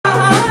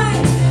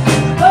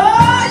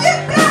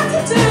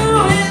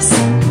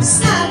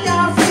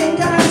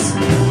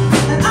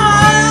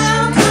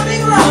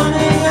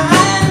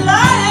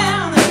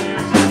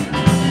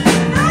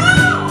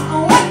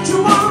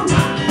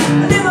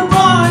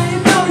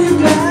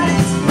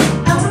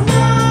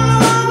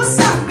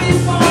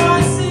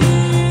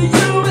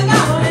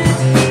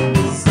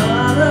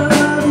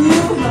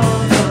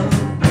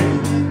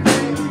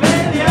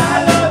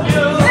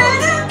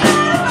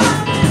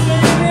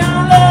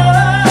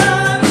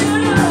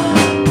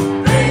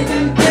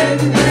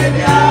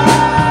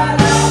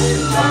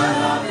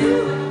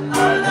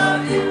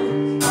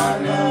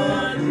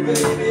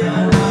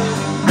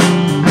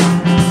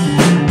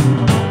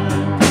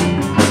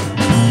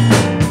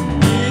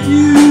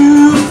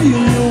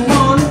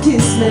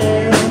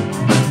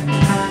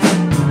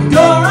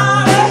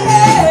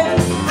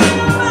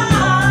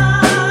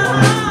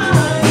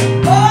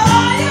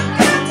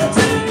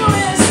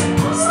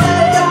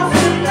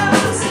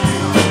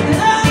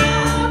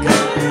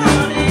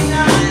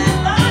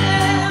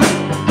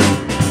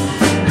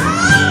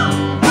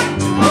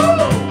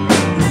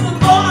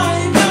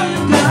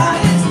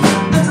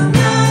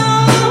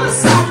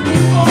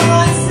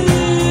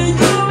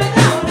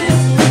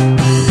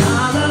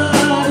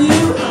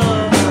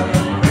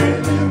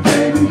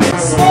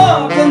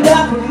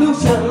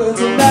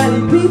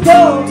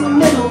sold the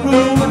middle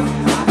room.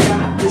 I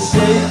got the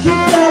shaky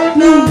fat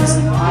blues.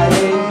 I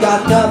ain't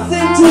got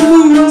nothing to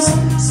lose,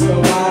 so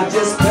I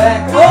just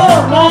pack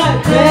all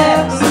my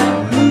bags and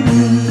leave.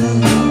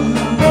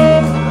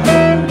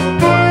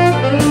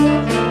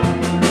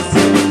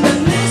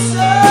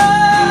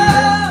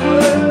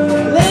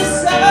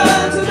 Listen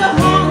to the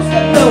horns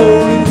that blow.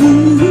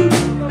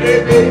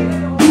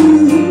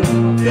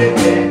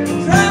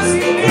 Drives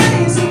me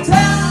crazy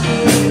town.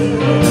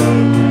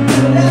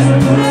 There's a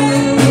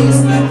place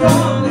where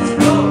wrong is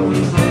wrong,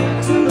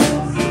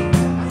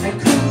 and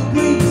cool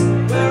breeze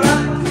where I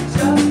could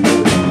just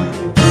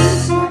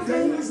miss my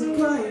days and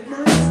quiet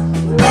nights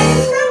away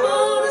from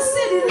all the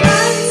city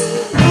lights,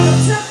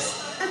 trucks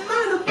and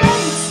minor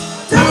banks.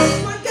 Don't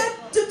forget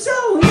to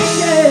throw your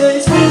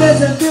shades.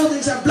 Windows and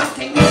buildings are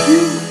blocking your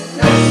view.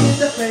 Nothing in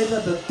the paper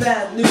but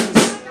bad news.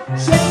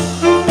 Shake.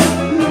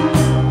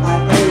 I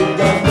ain't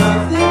got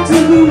nothing to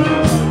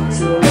lose,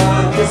 so I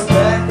just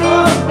pack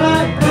up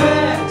my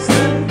bags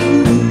and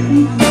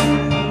leave.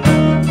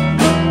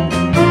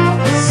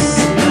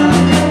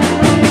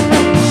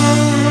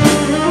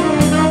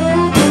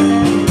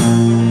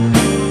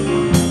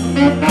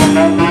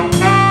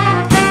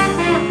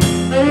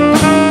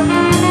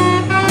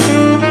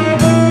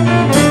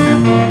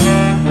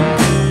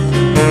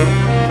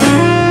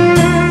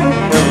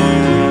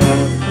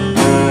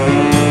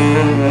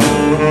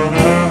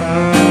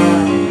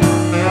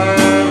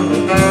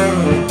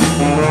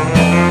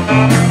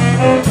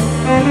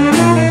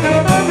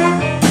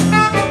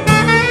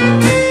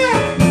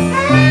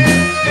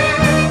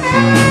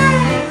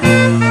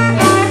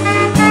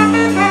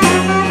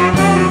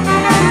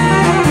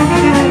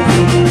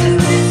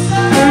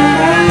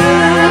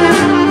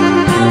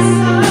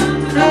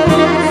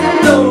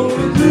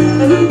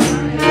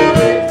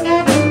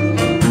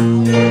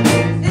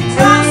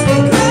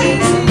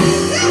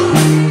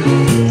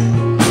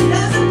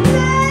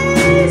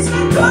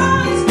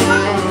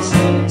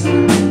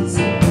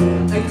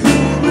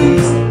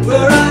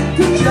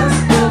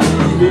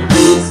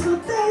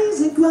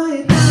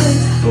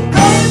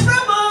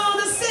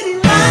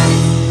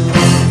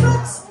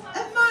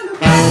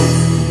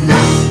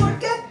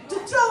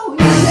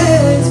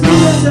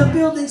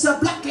 Buildings are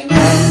blocking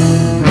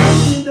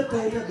it. In the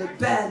paper, the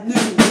bad